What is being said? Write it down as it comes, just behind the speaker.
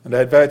And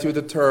I invite you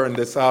to turn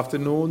this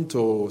afternoon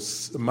to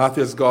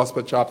Matthew's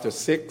Gospel, chapter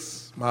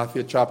 6.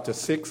 Matthew chapter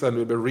 6, and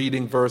we'll be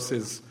reading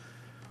verses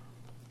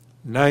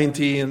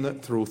 19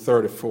 through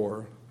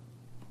 34.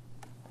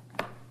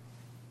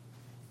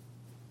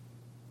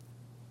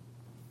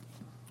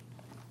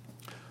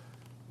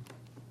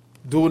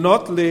 Do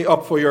not lay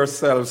up for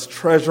yourselves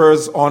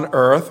treasures on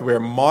earth where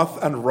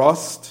moth and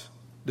rust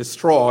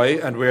destroy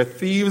and where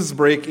thieves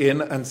break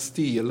in and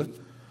steal.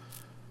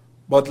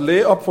 But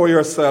lay up for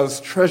yourselves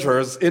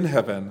treasures in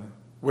heaven,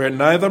 where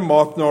neither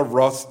moth nor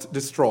rust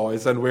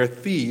destroys, and where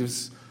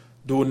thieves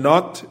do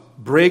not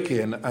break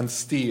in and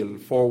steal.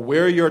 For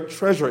where your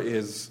treasure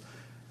is,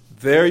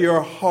 there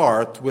your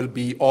heart will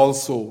be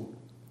also.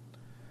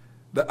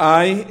 The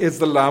eye is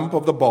the lamp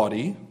of the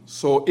body,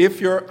 so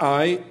if your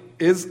eye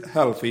is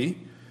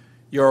healthy,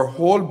 your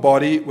whole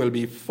body will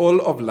be full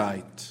of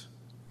light.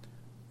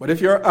 But if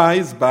your eye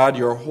is bad,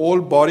 your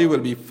whole body will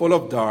be full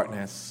of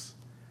darkness.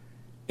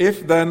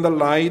 If then the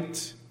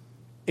light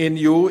in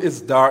you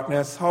is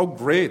darkness, how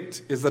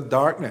great is the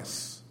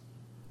darkness?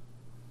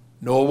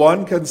 No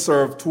one can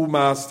serve two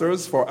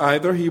masters, for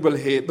either he will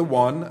hate the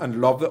one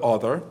and love the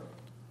other,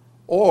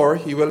 or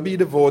he will be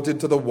devoted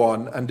to the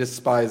one and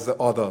despise the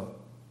other.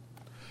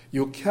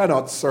 You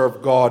cannot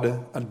serve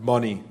God and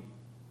money.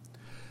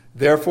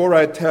 Therefore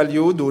I tell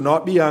you, do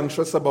not be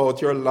anxious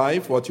about your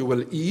life, what you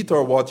will eat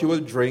or what you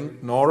will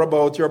drink, nor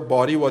about your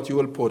body, what you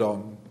will put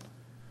on.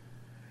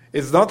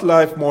 Is not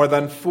life more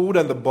than food,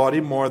 and the body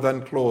more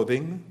than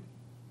clothing?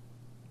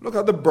 Look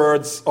at the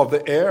birds of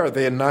the air.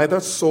 They neither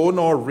sow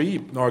nor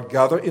reap nor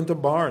gather into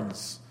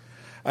barns,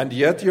 and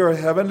yet your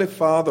heavenly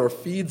Father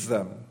feeds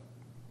them.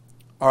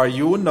 Are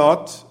you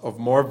not of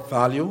more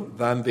value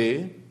than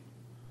they?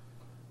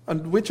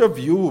 And which of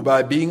you,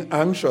 by being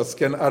anxious,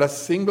 can add a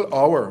single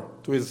hour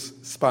to his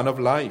span of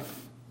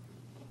life?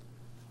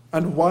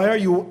 And why are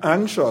you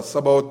anxious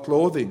about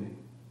clothing?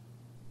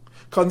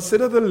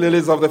 Consider the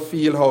lilies of the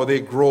field, how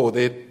they grow.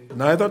 They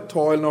neither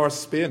toil nor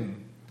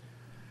spin.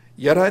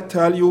 Yet I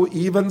tell you,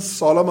 even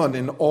Solomon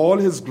in all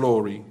his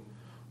glory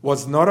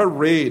was not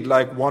arrayed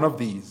like one of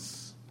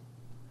these.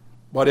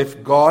 But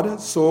if God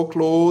so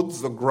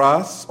clothes the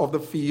grass of the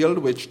field,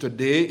 which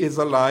today is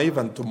alive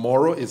and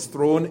tomorrow is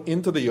thrown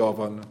into the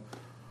oven,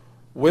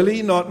 will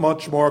he not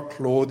much more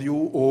clothe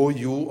you, O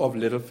you of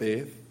little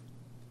faith?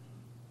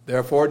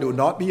 Therefore do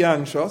not be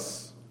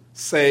anxious,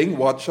 saying,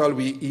 what shall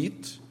we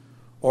eat?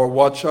 Or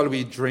what shall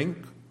we drink?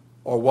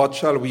 Or what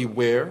shall we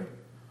wear?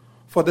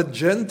 For the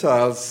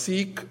Gentiles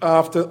seek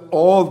after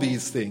all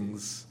these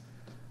things,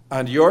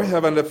 and your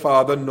heavenly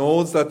Father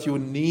knows that you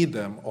need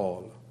them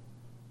all.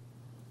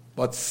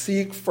 But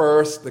seek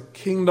first the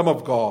kingdom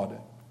of God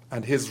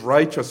and his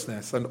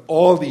righteousness, and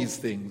all these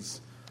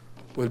things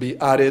will be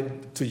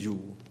added to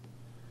you.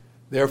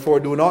 Therefore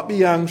do not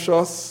be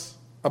anxious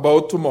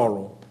about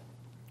tomorrow,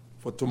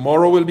 for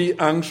tomorrow will be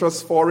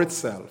anxious for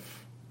itself.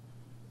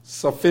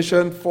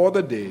 Sufficient for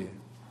the day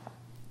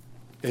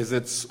is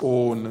its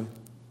own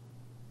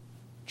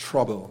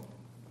trouble.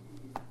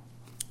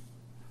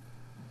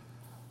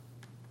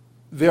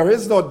 There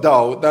is no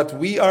doubt that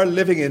we are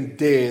living in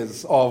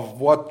days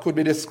of what could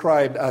be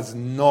described as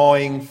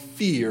gnawing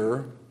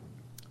fear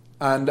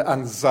and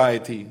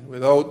anxiety.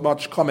 Without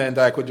much comment,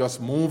 I could just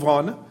move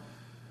on.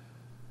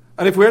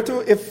 And if we're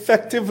to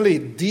effectively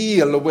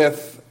deal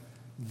with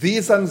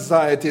these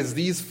anxieties,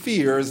 these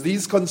fears,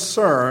 these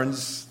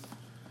concerns,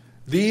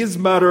 these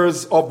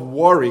matters of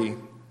worry,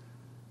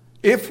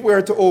 if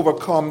we're to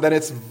overcome, then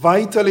it's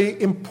vitally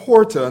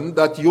important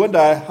that you and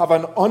I have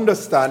an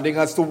understanding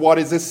as to what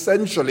is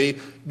essentially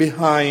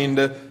behind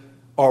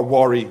our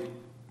worry.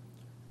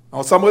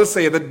 Now, some will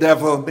say the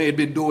devil made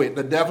me do it.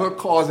 The devil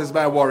causes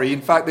my worry.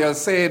 In fact, they'll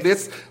say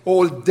this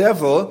whole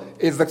devil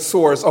is the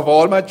source of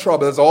all my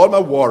troubles, all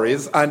my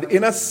worries, and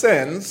in a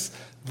sense,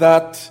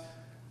 that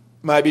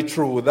might be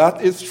true.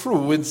 That is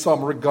true in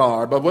some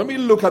regard. But when we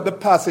look at the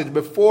passage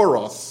before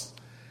us,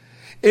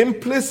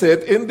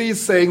 implicit in these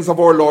sayings of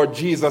our Lord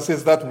Jesus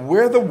is that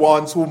we're the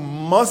ones who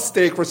must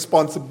take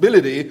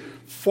responsibility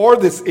for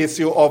this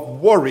issue of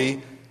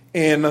worry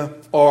in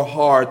our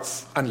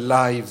hearts and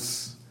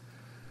lives.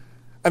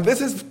 And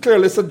this is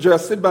clearly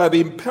suggested by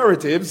the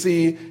imperatives,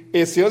 the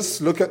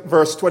issues. Look at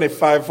verse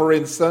 25, for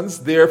instance.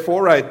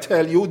 Therefore, I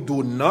tell you,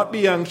 do not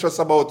be anxious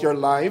about your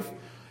life,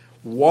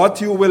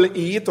 what you will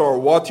eat or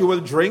what you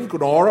will drink,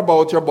 nor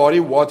about your body,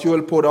 what you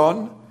will put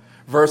on.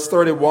 Verse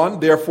 31,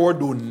 therefore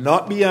do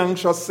not be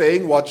anxious,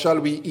 saying, what shall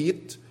we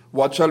eat?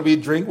 What shall we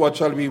drink? What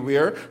shall we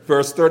wear?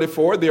 Verse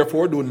 34,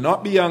 therefore do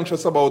not be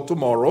anxious about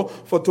tomorrow,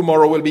 for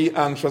tomorrow will be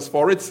anxious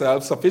for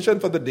itself.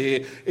 Sufficient for the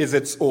day is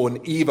its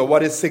own evil.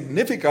 What is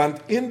significant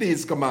in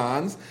these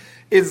commands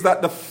is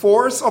that the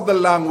force of the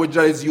language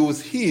that is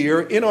used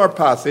here in our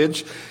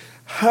passage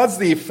has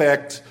the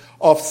effect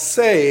of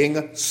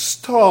saying,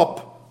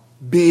 stop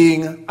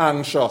being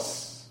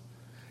anxious.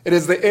 It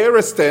is the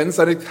aorist tense,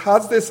 and it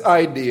has this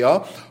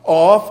idea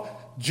of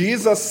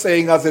Jesus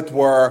saying, as it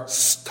were,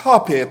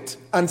 stop it,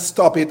 and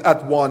stop it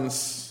at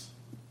once.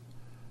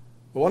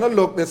 I want to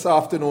look this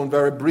afternoon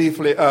very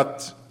briefly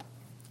at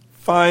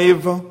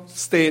 5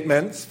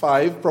 statements,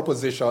 5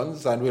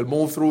 propositions, and we'll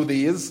move through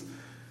these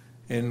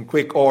in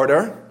quick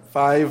order.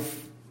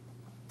 5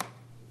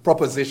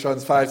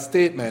 propositions, 5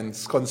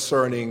 statements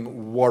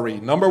concerning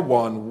worry. Number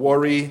 1,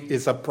 worry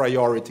is a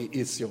priority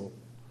issue.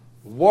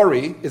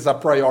 Worry is a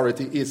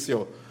priority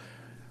issue.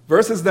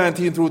 Verses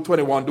 19 through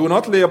 21, do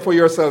not lay up for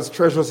yourselves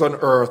treasures on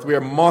earth,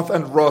 where moth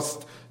and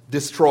rust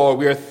destroy,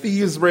 where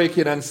thieves break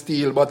in and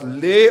steal, but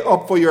lay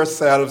up for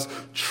yourselves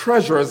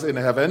treasures in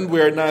heaven,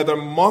 where neither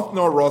moth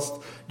nor rust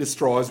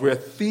destroys, where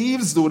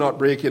thieves do not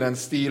break in and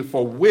steal,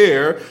 for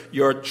where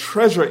your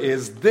treasure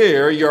is,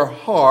 there your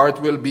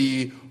heart will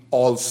be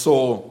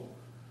also.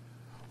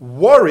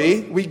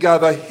 Worry, we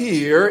gather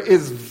here,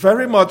 is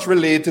very much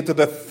related to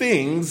the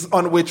things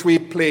on which we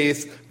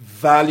place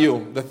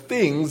value, the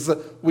things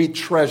we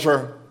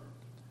treasure.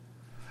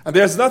 And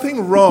there's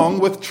nothing wrong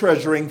with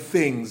treasuring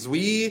things.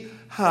 We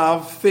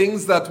have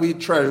things that we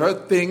treasure,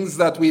 things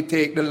that we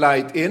take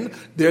delight in.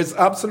 There's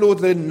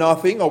absolutely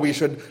nothing, or we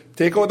should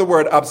take out the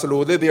word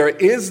absolutely, there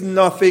is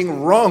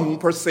nothing wrong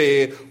per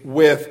se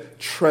with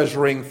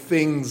treasuring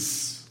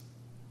things.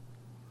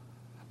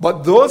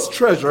 But those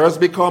treasures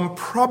become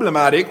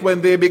problematic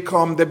when they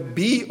become the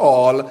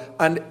be-all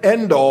and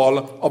end-all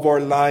of our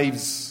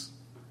lives.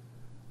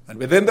 And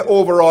within the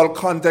overall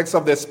context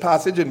of this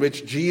passage in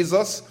which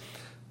Jesus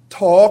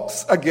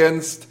talks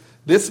against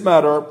this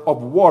matter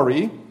of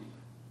worry,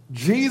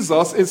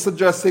 Jesus is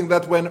suggesting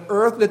that when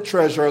earthly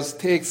treasures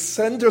take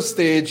center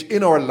stage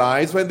in our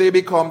lives, when they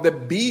become the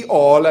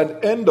be-all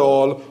and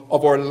end-all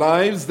of our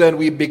lives, then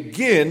we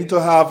begin to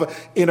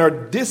have inner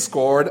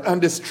discord and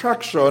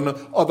distraction,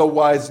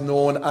 otherwise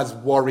known as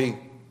worry.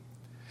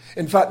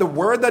 In fact, the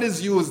word that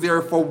is used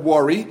there for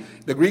worry,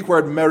 the Greek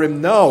word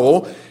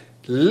merimnao,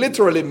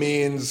 literally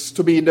means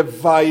to be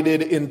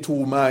divided in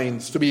 2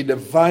 minds, to be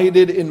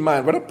divided in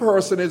mind. When a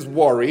person is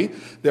worried,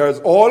 there's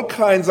all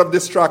kinds of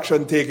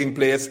distraction taking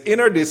place,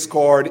 inner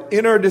discord,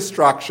 inner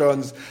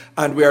distractions,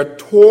 and we are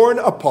torn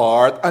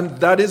apart, and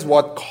that is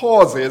what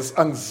causes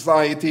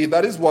anxiety,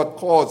 that is what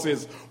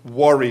causes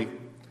worry.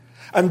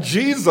 And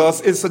Jesus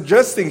is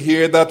suggesting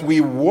here that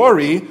we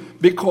worry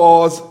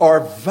because our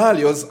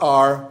values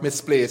are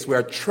misplaced. We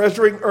are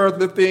treasuring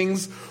earthly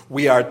things.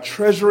 We are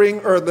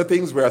treasuring earthly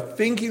things. We are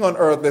thinking on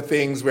earthly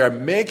things. We are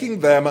making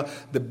them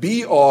the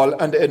be-all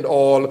and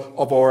end-all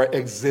of our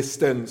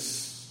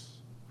existence.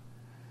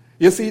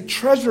 You see,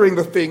 treasuring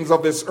the things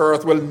of this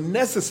earth will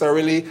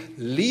necessarily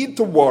lead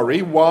to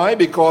worry. Why?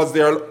 Because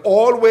there will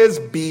always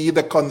be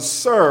the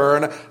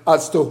concern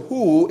as to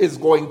who is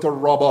going to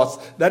rob us.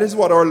 That is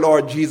what our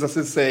Lord Jesus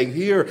is saying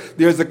here.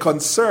 There's a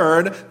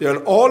concern. There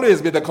will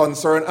always be the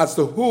concern as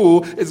to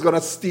who is going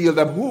to steal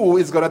them, who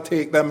is going to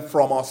take them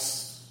from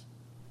us.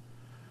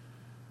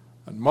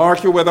 And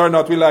mark you whether or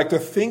not we like to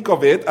think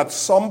of it, at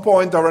some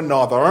point or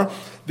another,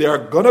 they are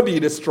going to be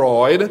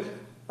destroyed,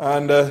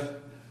 and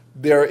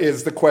there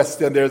is the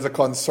question, there is a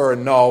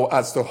concern now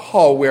as to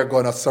how we're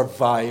going to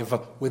survive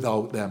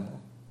without them.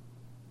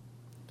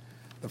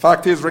 The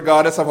fact is,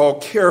 regardless of how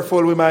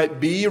careful we might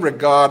be,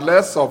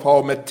 regardless of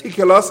how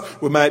meticulous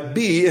we might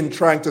be in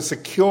trying to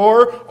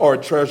secure our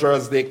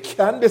treasures, they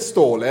can be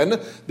stolen.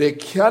 They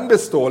can be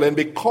stolen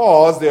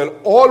because there'll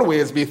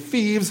always be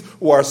thieves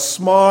who are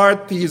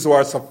smart, thieves who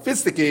are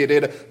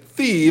sophisticated,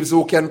 thieves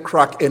who can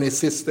crack any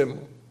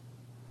system.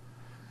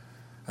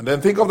 And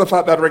then think of the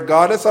fact that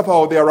regardless of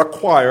how they are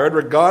acquired,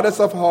 regardless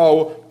of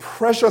how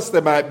precious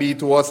they might be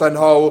to us and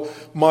how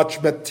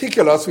much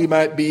meticulous we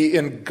might be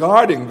in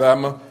guarding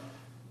them,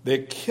 they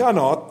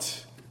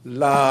cannot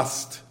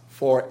last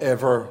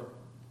forever.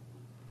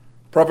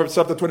 Proverbs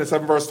chapter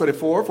 27, verse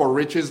 24, for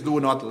riches do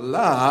not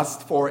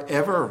last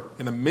forever.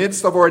 In the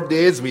midst of our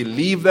days, we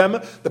leave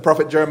them. The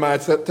prophet Jeremiah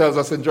tells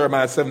us in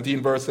Jeremiah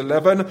 17, verse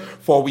 11,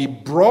 for we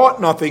brought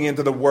nothing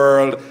into the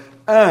world,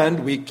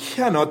 and we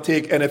cannot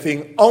take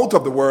anything out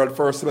of the world.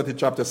 1 Timothy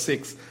chapter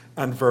 6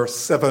 and verse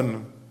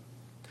 7.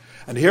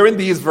 And here in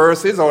these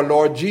verses, our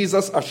Lord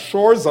Jesus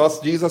assures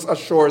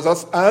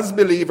us as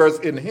believers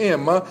in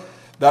Him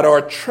that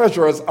our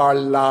treasures are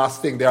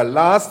lasting. They are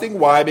lasting.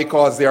 Why?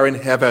 Because they are in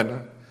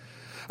heaven.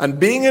 And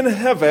being in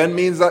heaven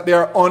means that they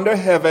are under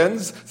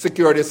heaven's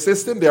security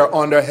system. They are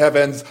under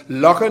heaven's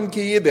lock and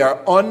key. They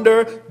are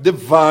under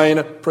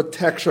divine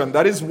protection.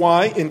 That is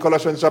why in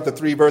Colossians chapter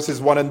 3,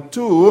 verses 1 and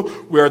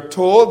 2, we are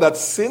told that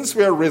since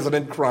we are risen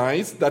in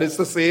Christ, that is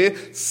to say,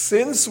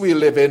 since we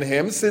live in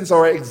Him, since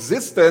our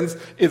existence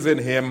is in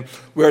Him,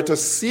 we are to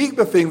seek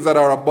the things that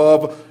are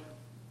above,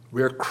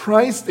 where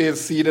Christ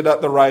is seated at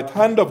the right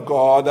hand of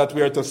God, that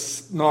we are to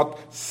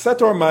not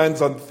set our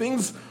minds on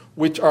things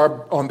which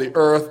are on the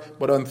earth,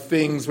 but on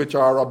things which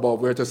are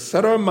above. We are to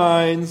set our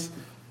minds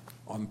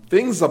on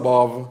things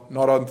above,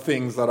 not on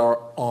things that are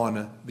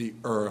on the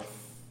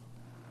earth.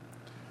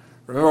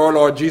 Remember, our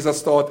Lord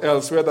Jesus taught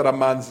elsewhere that a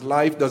man's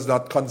life does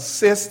not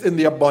consist in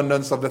the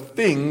abundance of the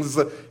things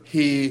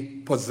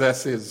he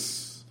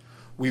possesses.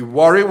 We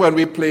worry when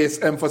we place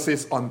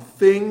emphasis on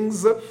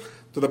things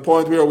to the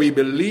point where we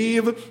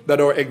believe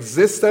that our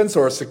existence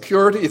or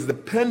security is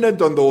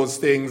dependent on those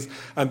things.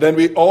 And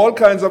then all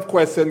kinds of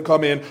questions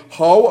come in.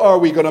 How are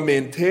we going to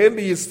maintain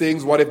these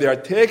things? What if they are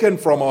taken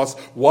from us?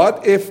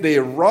 What if they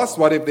rust?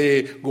 What if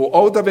they go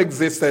out of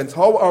existence?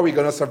 How are we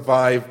going to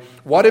survive?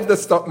 What if the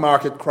stock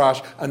market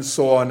crash? And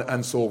so on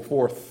and so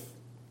forth.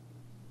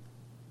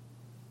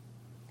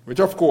 Which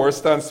of course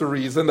stands to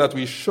reason that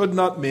we should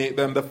not make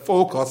them the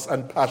focus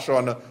and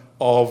passion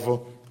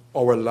of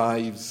our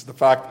lives. The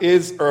fact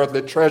is,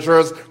 earthly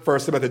treasures, 1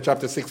 Timothy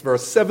chapter 6,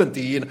 verse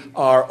 17,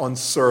 are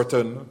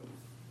uncertain.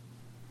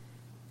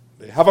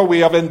 They have a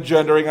way of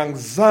engendering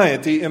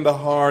anxiety in the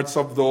hearts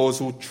of those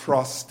who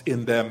trust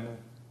in them.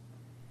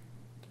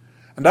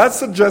 And that's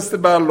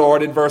suggested by our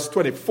Lord in verse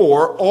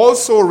 24,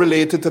 also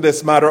related to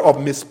this matter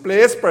of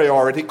misplaced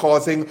priority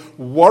causing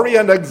worry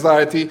and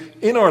anxiety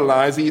in our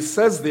lives. He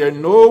says there,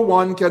 no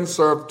one can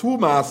serve two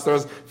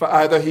masters, for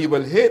either he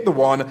will hate the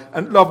one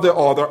and love the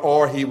other,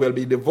 or he will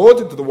be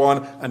devoted to the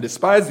one and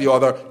despise the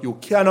other. You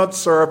cannot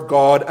serve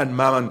God and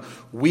mammon.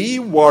 We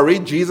worry,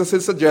 Jesus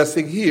is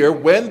suggesting here,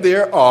 when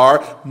there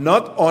are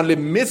not only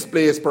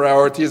misplaced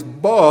priorities,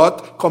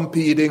 but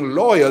competing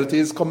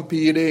loyalties,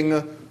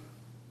 competing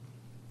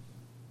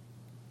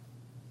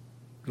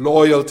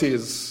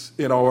loyalties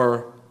in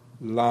our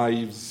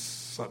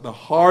lives. At the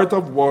heart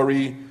of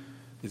worry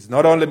is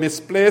not only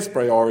misplaced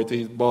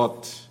priorities,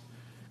 but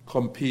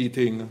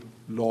competing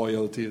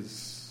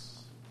loyalties.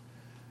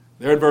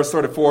 There in verse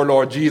 34,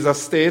 Lord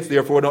Jesus states,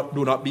 therefore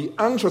do not be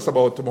anxious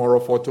about tomorrow,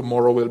 for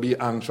tomorrow will be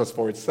anxious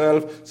for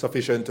itself.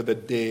 Sufficient to the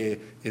day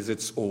is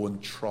its own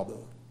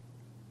trouble.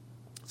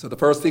 So the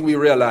first thing we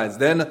realize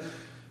then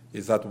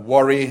is that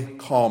worry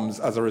comes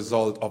as a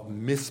result of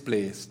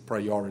misplaced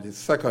priorities.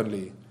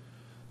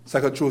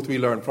 Second truth we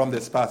learn from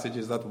this passage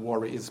is that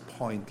worry is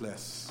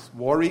pointless.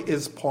 Worry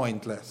is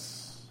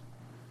pointless.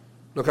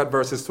 Look at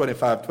verses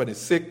 25,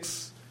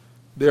 26.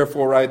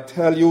 Therefore I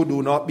tell you,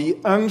 do not be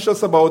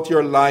anxious about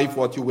your life,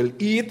 what you will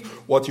eat,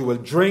 what you will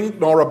drink,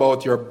 nor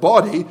about your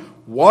body,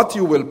 what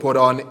you will put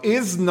on.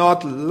 Is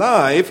not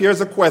life,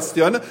 here's a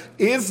question,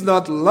 is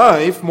not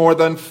life more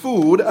than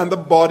food, and the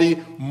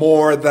body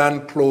more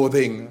than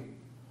clothing?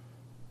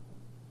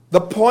 The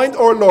point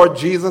our Lord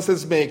Jesus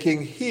is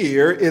making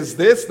here is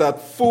this,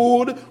 that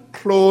food,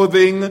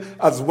 clothing,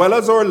 as well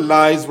as our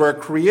lives were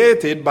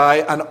created by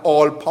an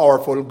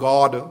all-powerful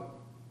God.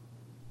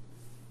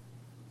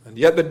 And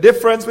yet the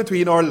difference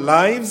between our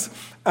lives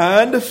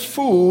and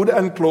food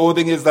and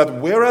clothing is that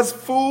whereas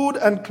food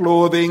and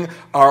clothing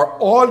are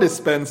all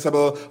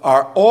dispensable,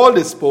 are all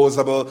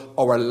disposable,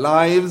 our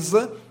lives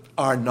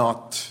are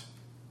not.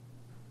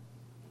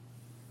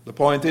 The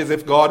point is,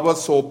 if God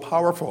was so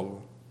powerful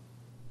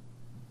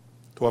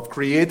to have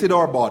created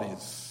our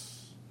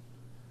bodies,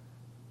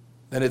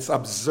 then it's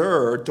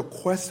absurd to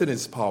question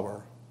his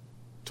power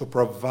to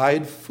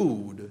provide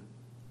food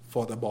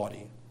for the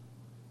body.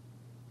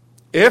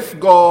 If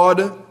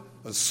God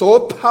was so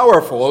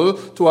powerful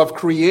to have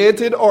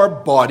created our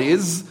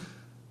bodies,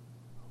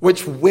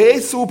 which way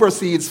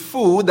supersedes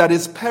food that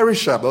is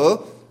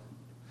perishable,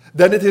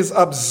 then it is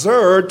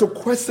absurd to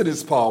question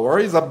his power,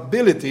 his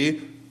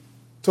ability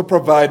to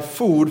provide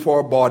food for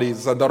our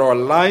bodies, and that our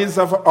lives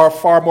are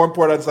far more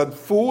important than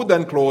food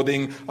and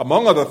clothing,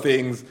 among other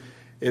things,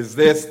 is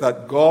this,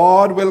 that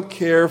God will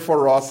care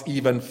for us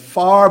even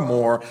far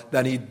more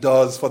than he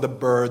does for the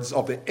birds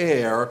of the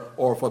air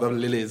or for the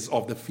lilies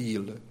of the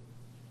field.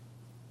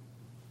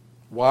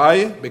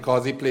 Why?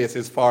 Because he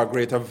places far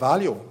greater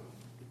value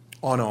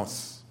on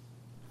us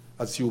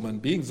as human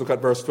beings. Look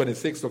at verse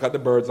 26. Look at the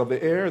birds of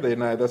the air. They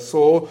neither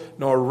sow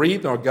nor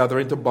reap nor gather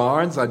into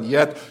barns, and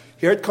yet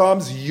here it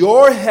comes,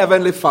 your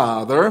heavenly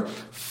Father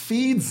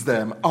feeds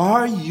them.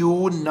 Are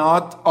you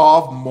not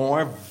of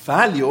more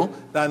value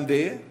than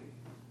they?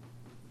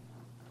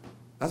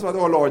 That's what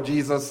our Lord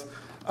Jesus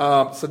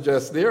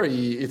suggests there.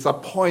 It's a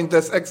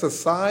pointless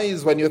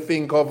exercise when you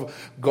think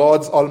of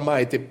God's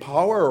almighty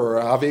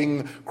power,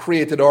 having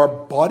created our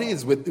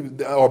bodies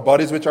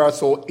which are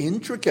so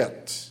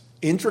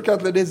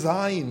intricately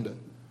designed.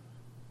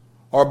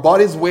 Our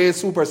bodies way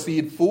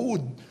supersede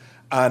food.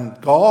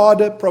 And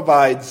God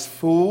provides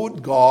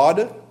food.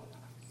 God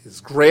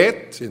is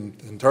great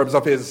in terms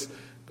of his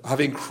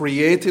having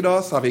created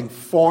us, having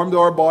formed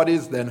our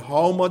bodies. Then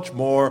how much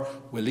more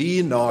will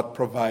he not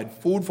provide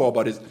food for our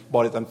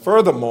bodies? And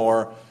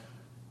furthermore,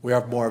 we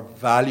have more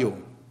value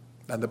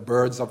than the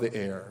birds of the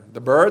air.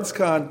 The birds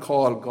can't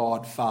call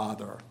God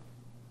Father.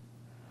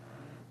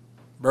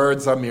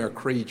 Birds are mere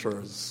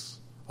creatures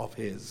of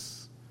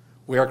his.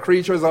 We are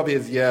creatures of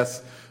his,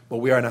 yes, but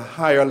we are on a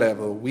higher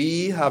level.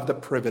 We have the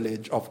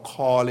privilege of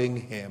calling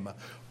him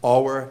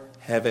our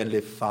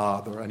heavenly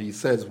Father. And he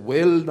says,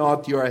 will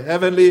not your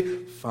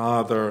heavenly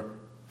Father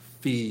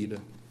feed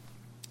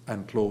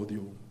and clothe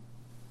you?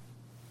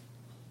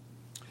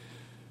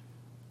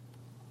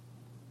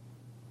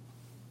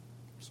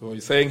 So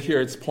he's saying here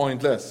it's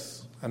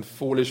pointless and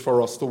foolish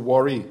for us to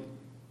worry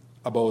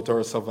about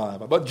our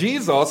survival. But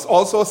Jesus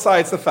also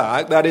cites the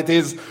fact that it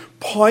is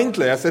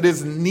pointless, it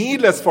is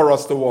needless for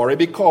us to worry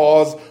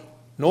because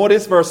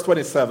Notice verse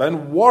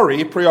 27,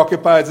 worry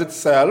preoccupies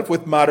itself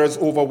with matters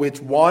over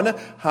which one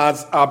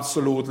has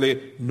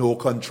absolutely no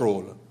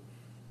control.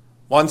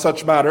 One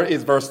such matter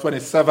is verse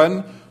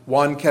 27,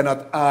 one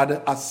cannot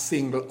add a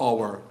single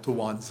hour to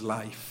one's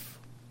life.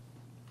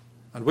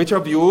 And which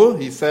of you,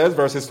 he says,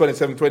 verses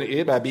 27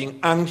 28, by being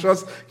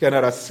anxious can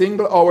add a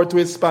single hour to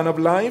his span of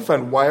life?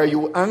 And why are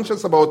you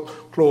anxious about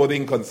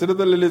clothing? Consider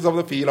the lilies of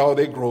the field, how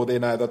they grow, they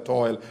neither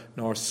toil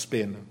nor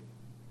spin.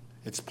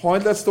 It's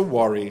pointless to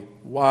worry.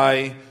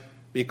 Why?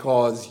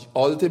 Because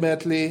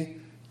ultimately,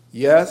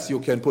 yes,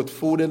 you can put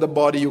food in the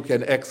body, you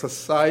can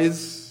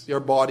exercise your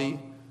body,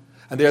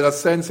 and there's a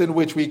sense in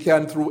which we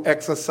can, through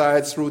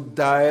exercise, through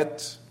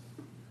diet,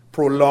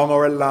 prolong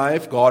our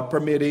life, God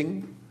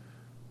permitting.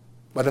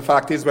 But the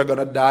fact is, we're going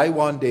to die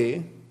one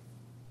day.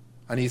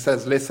 And he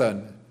says,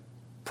 listen,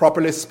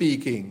 properly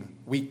speaking,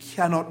 we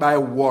cannot by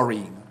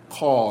worrying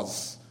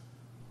cause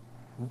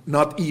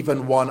not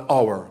even 1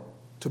 hour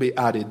to be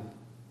added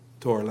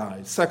to our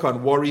lives.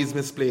 Second, worry is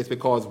misplaced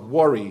because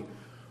worry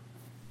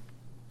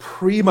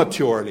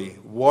prematurely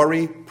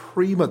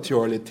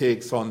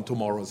takes on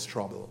tomorrow's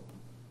trouble.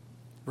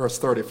 Verse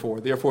 34,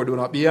 therefore do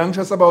not be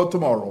anxious about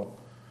tomorrow,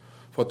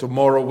 for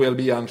tomorrow will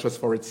be anxious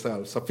for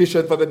itself.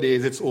 Sufficient for the day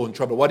is its own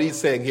trouble. What he's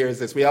saying here is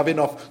this: we have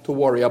enough to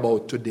worry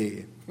about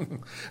today.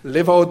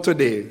 Live out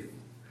today.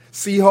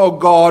 See how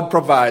God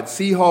provides.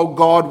 See how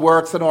God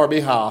works on our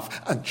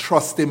behalf, and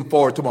trust him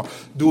for tomorrow.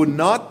 Do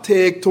not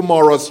take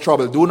tomorrow's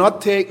trouble. Do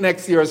not take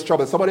next year's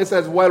trouble. Somebody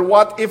says, well,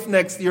 what if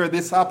next year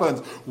this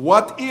happens?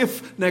 What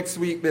if next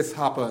week this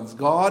happens?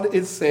 God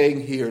is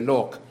saying here,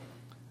 look,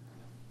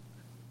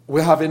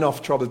 we have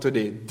enough trouble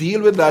today.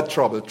 Deal with that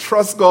trouble.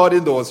 Trust God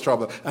in those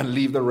troubles and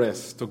leave the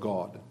rest to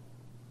God.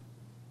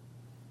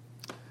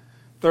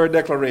 Third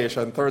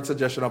declaration, third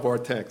suggestion of our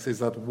text is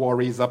that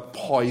worry is a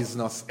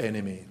poisonous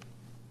enemy.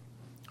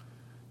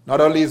 Not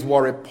only is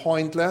worry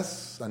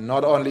pointless, and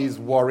not only is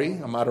worry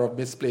a matter of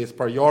misplaced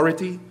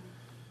priority,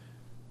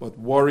 but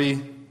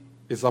worry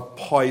is a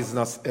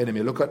poisonous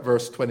enemy. Look at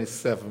verse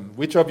 27.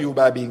 Which of you,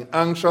 by being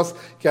anxious,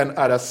 can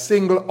add a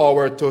single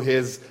hour to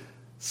his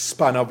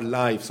span of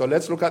life? So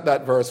let's look at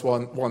that verse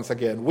once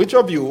again. Which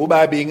of you,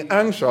 by being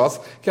anxious,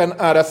 can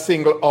add a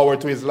single hour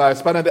to his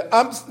lifespan? And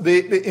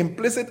the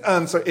implicit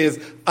answer is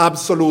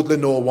absolutely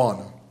no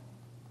one.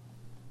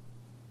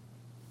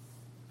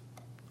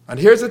 And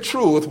here's the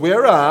truth: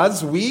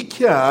 whereas we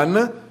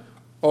can,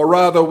 or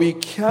rather we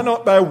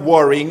cannot by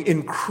worrying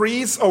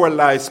increase our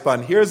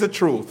lifespan. Here's the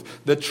truth.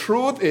 The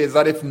truth is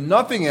that if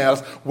nothing else,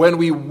 when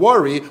we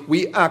worry,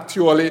 we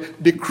actually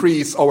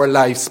decrease our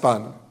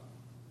lifespan.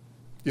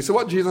 You see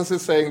what Jesus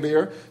is saying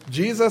there?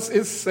 Jesus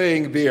is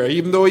saying there,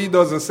 even though he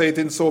doesn't say it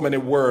in so many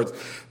words,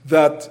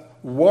 that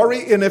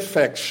worry in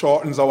effect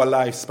shortens our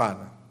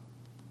lifespan.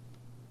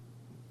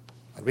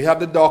 And we have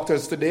the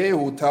doctors today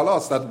who tell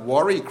us that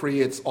worry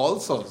creates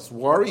ulcers.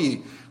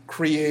 Worry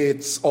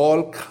creates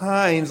all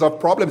kinds of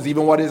problems.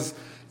 Even what is,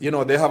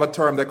 they have a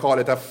term, they call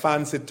it a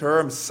fancy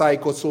term,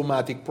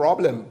 psychosomatic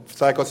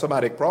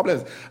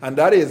problems. And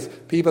that is,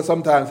 people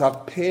sometimes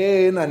have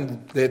pain,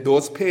 and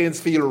those pains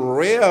feel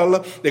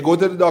real. They go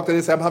to the doctor, they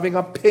say, I'm having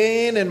a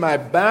pain in my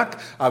back,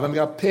 I'm having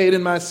a pain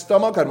in my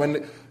stomach. And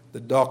when the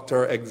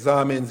doctor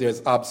examines,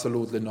 there's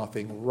absolutely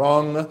nothing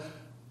wrong.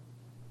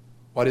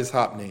 What is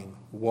happening?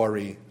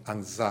 Worry,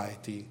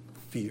 anxiety,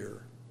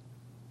 fear.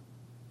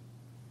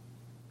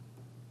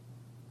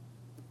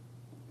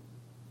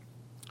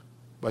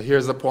 But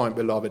here's the point,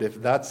 beloved.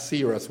 If that's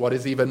serious, what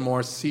is even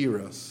more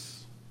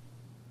serious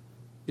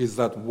is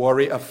that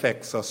worry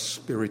affects us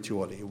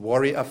spiritually.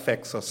 Worry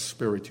affects us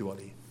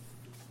spiritually.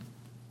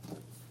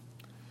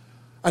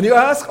 And you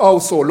ask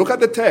also, look at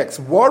the text.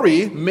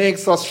 Worry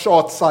makes us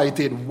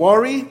short-sighted.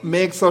 Worry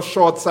makes us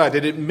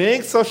short-sighted. It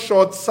makes us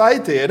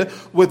short-sighted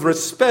with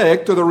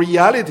respect to the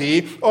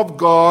reality of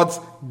God's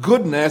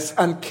goodness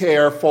and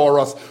care for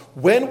us.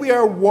 When we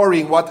are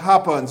worrying, what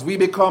happens? We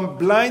become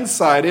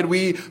blindsided.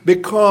 We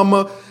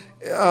become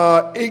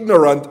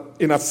ignorant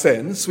in a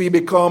sense. We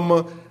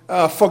become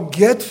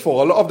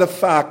forgetful of the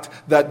fact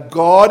that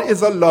God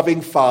is a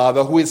loving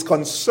Father who is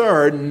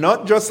concerned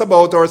not just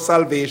about our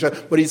salvation,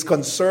 but he's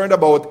concerned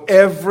about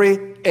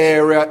every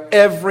area,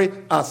 every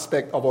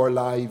aspect of our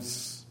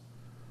lives.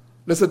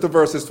 Listen to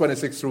verses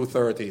 26 through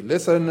 30.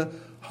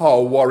 Listen how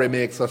worry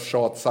makes us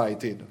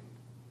short-sighted.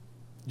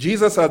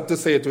 Jesus had to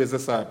say to his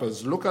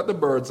disciples, look at the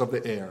birds of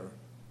the air.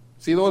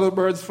 See those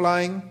birds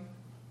flying?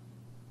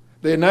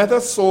 They neither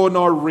sow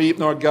nor reap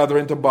nor gather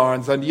into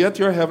barns, and yet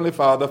your heavenly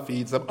Father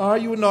feeds them. Are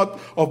you not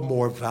of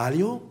more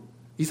value?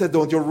 He said,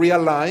 don't you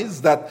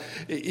realize that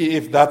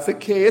if that's the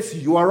case,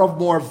 you are of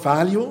more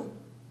value?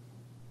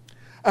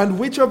 And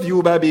which of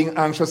you, by being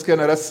anxious, can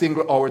add a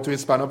single hour to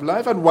his span of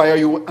life? And why are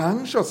you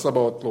anxious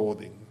about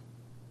clothing?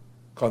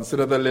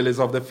 Consider the lilies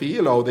of the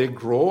field, how they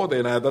grow,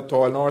 they neither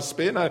toil nor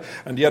spin.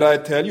 And yet I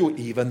tell you,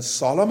 even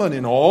Solomon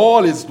in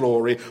all his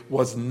glory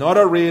was not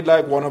arrayed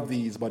like one of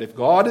these. But if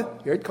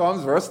God, here it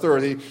comes, verse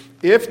 30,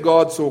 if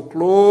God so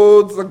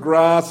clothes the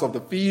grass of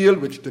the field,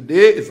 which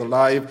today is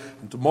alive,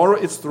 and tomorrow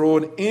is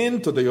thrown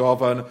into the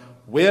oven,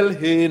 Will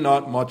he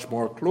not much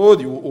more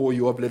clothe you, O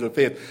you of little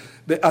faith?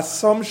 The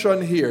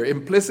assumption here,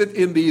 implicit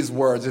in these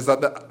words, is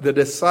that the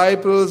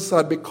disciples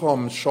had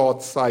become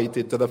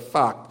short-sighted to the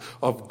fact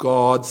of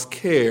God's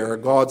care,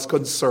 God's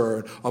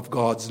concern, of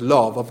God's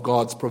love, of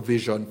God's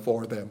provision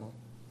for them.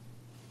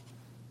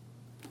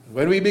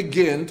 When we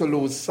begin to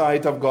lose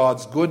sight of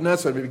God's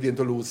goodness, when we begin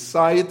to lose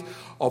sight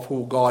of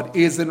who God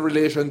is in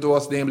relation to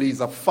us, namely He's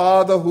a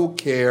Father who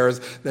cares,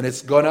 then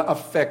it's going to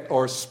affect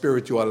our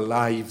spiritual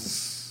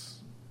lives.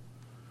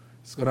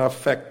 It's going to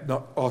affect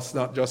us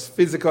not just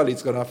physically,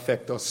 it's going to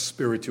affect us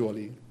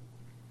spiritually.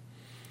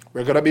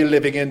 We're going to be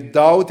living in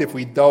doubt. If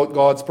we doubt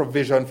God's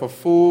provision for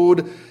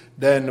food,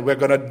 then we're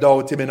going to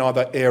doubt Him in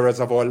other areas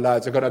of our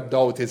lives. We're going to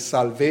doubt His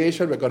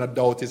salvation. We're going to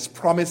doubt His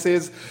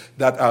promises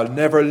that I'll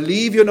never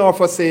leave you nor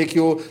forsake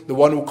you. The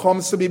one who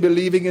comes to be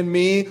believing in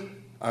me,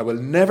 I will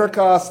never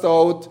cast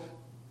out.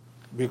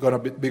 We're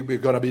going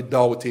to be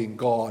doubting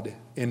God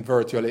in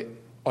virtually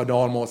on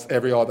almost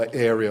every other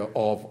area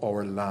of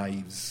our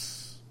lives.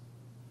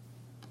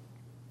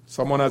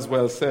 Someone has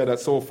well said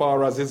that so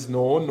far as is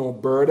known, no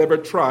bird ever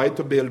tried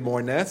to build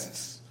more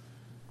nests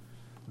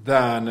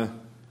than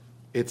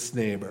its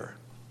neighbor.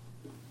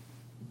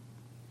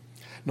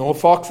 No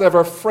fox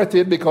ever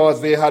fretted because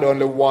they had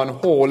only one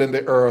hole in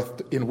the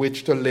earth in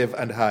which to live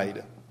and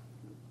hide.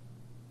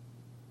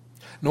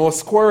 No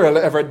squirrel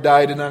ever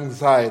died in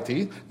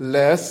anxiety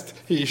lest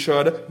he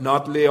should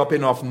not lay up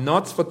enough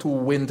nuts for 2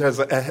 winters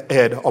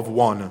ahead of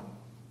one.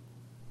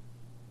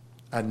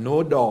 And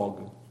no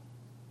dog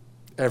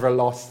ever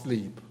lost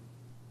sleep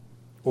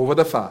over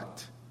the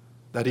fact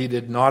that he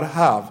did not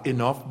have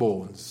enough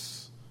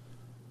bones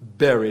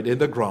buried in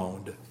the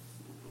ground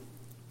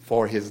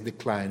for his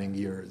declining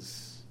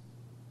years.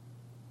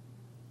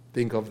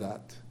 Think of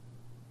that.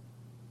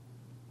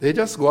 They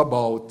just go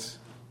about,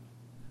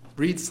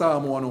 read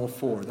Psalm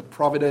 104, the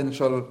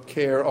providential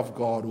care of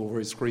God over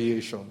His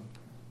creation.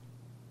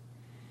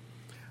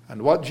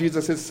 And what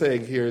Jesus is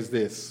saying here is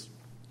this,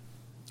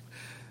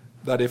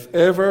 that if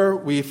ever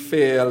we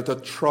fail to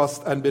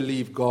trust and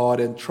believe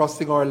God and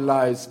trusting our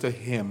lives to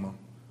Him,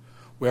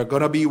 we're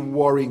going to be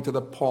worrying to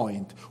the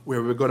point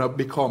where we're going to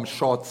become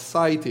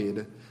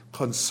short-sighted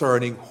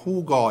concerning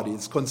who God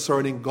is,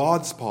 concerning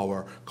God's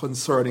power,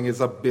 concerning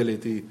His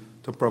ability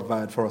to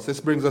provide for us. This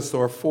brings us to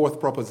our 4th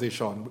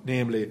proposition,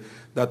 namely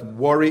that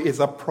worry is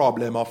a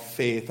problem of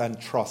faith and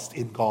trust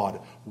in God.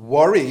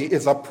 Worry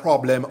is a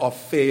problem of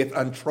faith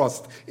and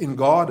trust in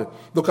God.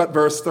 Look at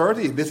verse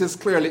 30. This is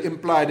clearly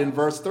implied in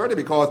verse 30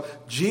 because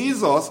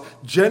Jesus,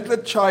 gently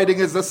chiding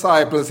His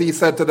disciples, He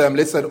said to them,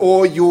 listen,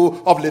 O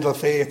you of little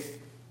faith.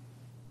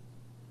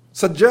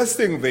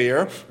 Suggesting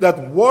there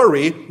that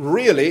worry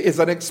really is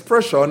an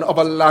expression of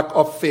a lack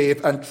of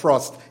faith and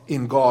trust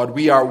in God.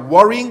 We are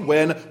worrying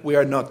when we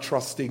are not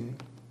trusting.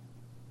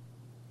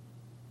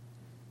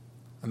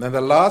 And then the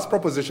last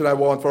proposition I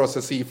want for us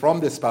to see from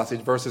this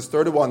passage, verses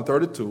 31,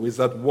 32, is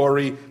that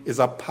worry is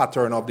a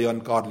pattern of the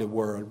ungodly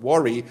world.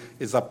 Worry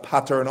is a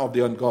pattern of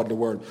the ungodly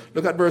world.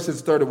 Look at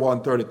verses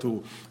 31,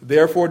 32.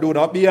 Therefore do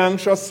not be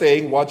anxious,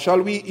 saying, what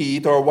shall we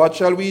eat, or what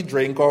shall we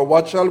drink, or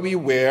what shall we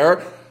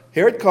wear?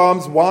 Here it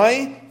comes.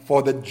 Why?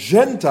 For the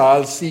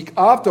Gentiles seek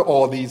after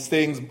all these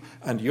things,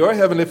 and your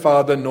heavenly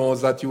Father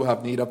knows that you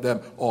have need of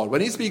them all.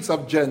 When He speaks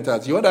of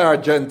Gentiles, you and I are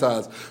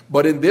Gentiles.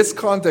 But in this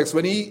context,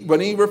 when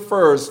he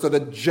refers to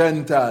the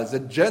Gentiles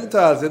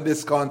in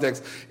this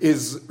context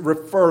is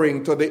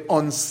referring to the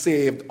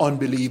unsaved,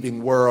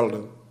 unbelieving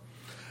world.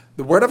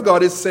 The Word of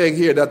God is saying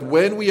here that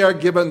when we are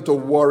given to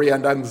worry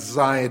and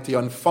anxiety,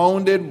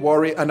 unfounded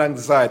worry and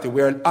anxiety,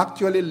 we are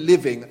actually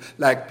living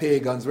like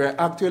pagans. We are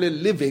actually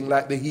living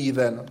like the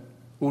heathen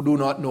who do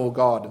not know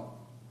God.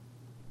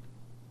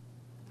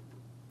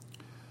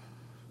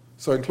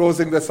 So in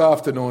closing this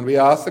afternoon, we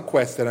ask the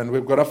question, and we're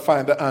going to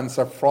find the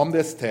answer from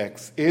this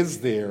text.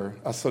 Is there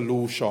a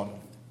solution?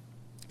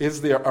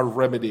 Is there a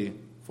remedy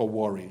for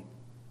worry?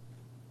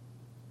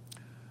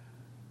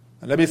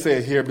 And let me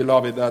say here,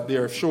 beloved, that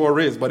there sure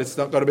is, but it's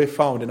not going to be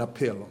found in a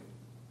pill.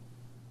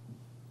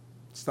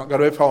 It's not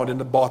going to be found in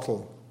the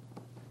bottle.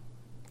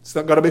 It's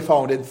not going to be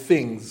found in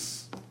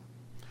things.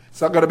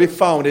 It's not going to be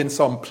found in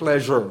some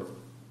pleasure.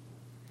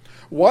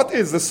 What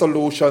is the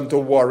solution to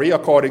worry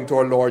according to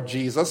our Lord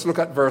Jesus? Look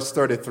at verse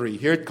 33.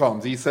 Here it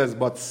comes. He says,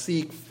 but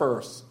seek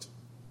first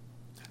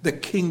the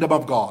kingdom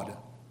of God.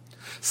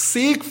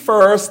 Seek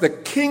first the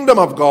kingdom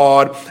of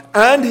God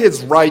and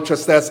His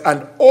righteousness,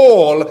 and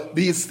all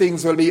these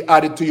things will be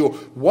added to you.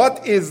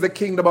 What is the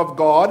kingdom of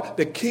God?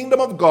 The kingdom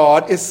of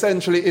God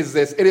essentially is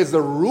this. It is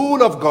the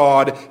rule of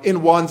God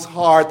in one's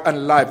heart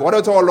and life. What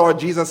is our Lord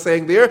Jesus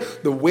saying there?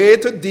 The way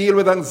to deal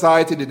with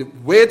anxiety, the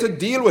way to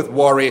deal with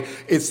worry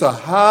is to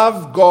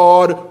have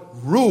God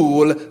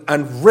rule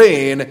and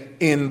reign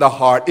in the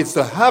heart. It's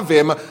to have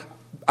Him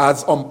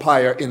as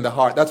umpire in the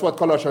heart. That's what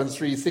Colossians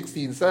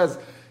 3:16 says.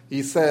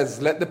 He says,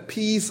 let the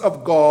peace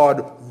of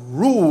God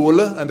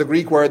rule, and the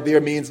Greek word there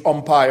means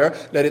umpire.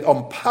 Let it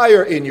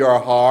umpire in your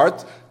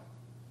heart.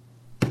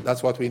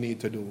 That's what we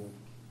need to do.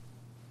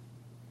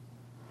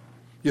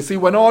 You see,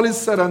 when all is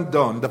said and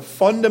done, the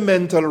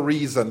fundamental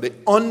reason, the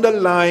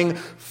underlying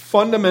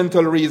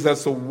fundamental reason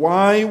as to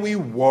why we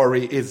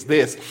worry is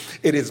this.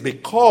 It is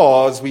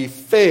because we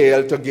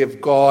fail to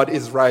give God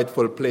his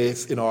rightful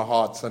place in our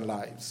hearts and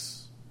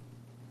lives.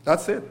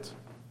 That's it.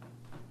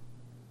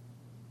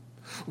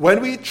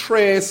 When we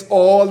trace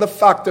all the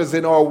factors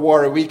in our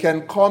worry, we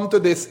can come to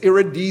this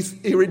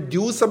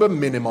irreducible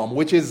minimum,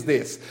 which is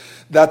this,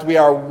 that we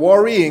are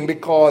worrying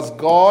because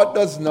God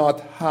does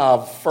not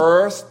have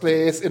first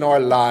place in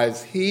our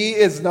lives. He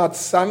is not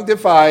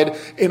sanctified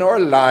in our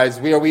lives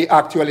where we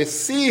actually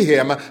see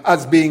him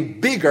as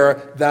being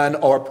bigger than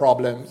our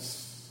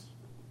problems.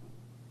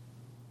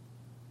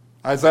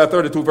 Isaiah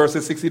 32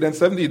 verses 16 and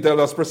 17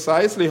 tell us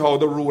precisely how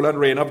the rule and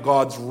reign of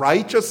God's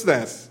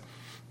righteousness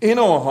in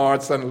our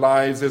hearts and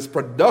lives is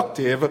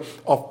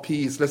productive of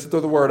peace. Listen to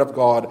the word of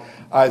God.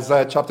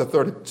 Isaiah chapter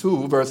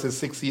 32, verses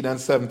 16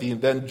 and 17.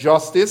 Then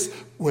justice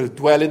will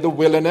dwell in the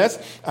wilderness,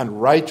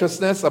 and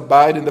righteousness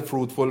abide in the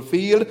fruitful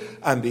field.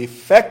 And the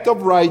effect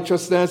of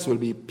righteousness will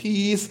be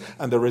peace,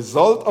 and the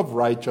result of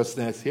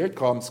righteousness, here it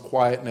comes,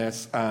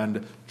 quietness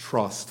and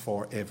trust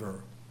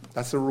forever.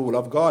 That's the rule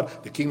of God.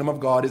 The kingdom of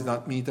God is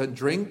not meat and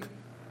drink,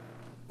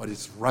 but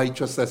it's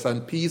righteousness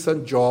and peace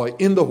and joy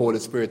in the Holy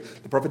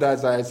Spirit. The prophet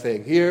Isaiah is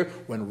saying here,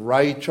 when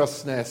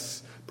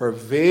righteousness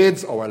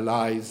pervades our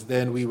lives,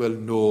 then we will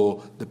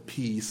know the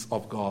peace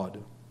of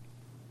God.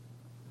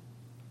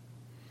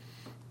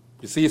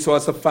 You see, so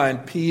as to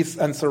find peace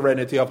and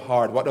serenity of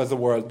heart, what does the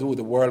world do?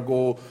 The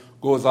world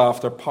goes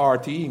after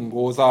partying,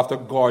 goes after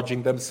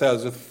gorging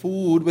themselves with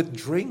food, with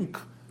drink,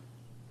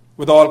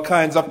 with all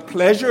kinds of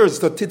pleasures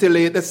to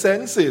titillate the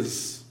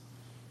senses.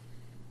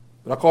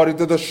 But according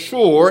to the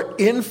sure,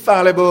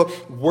 infallible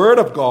Word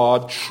of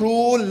God,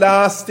 true,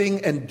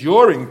 lasting,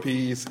 enduring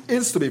peace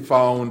is to be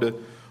found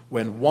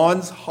when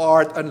one's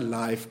heart and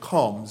life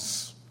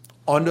comes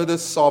under the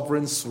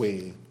sovereign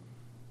sway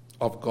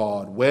of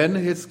God, when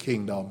his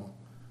kingdom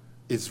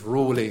is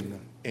ruling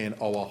in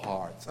our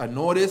hearts. And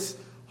notice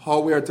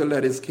how we are to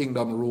let his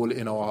kingdom rule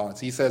in our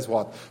hearts. He says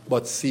what?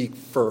 But seek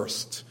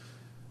first.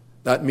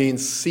 That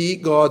means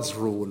seek God's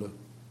rule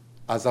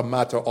as a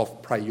matter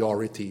of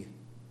priority.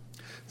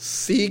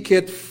 Seek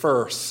it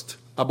first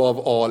above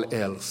all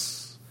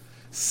else.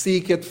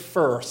 Seek it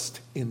first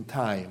in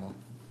time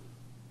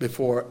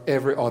before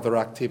every other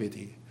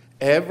activity.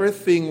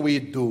 Everything we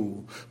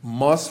do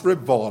must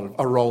revolve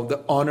around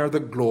the honor, the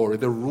glory,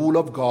 the rule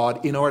of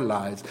God in our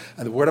lives.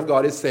 And the Word of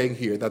God is saying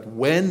here that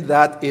when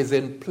that is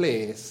in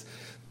place,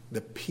 the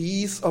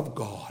peace of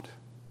God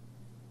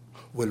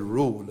will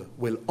rule,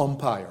 will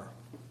umpire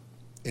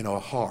in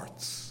our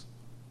hearts,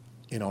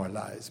 in our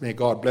lives. May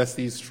God bless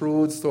these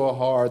truths to our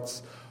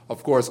hearts.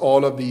 Of course,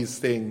 all of these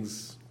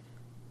things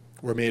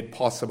were made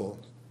possible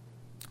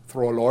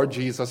through our Lord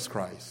Jesus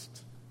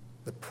Christ,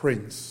 the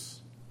Prince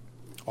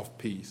of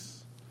Peace.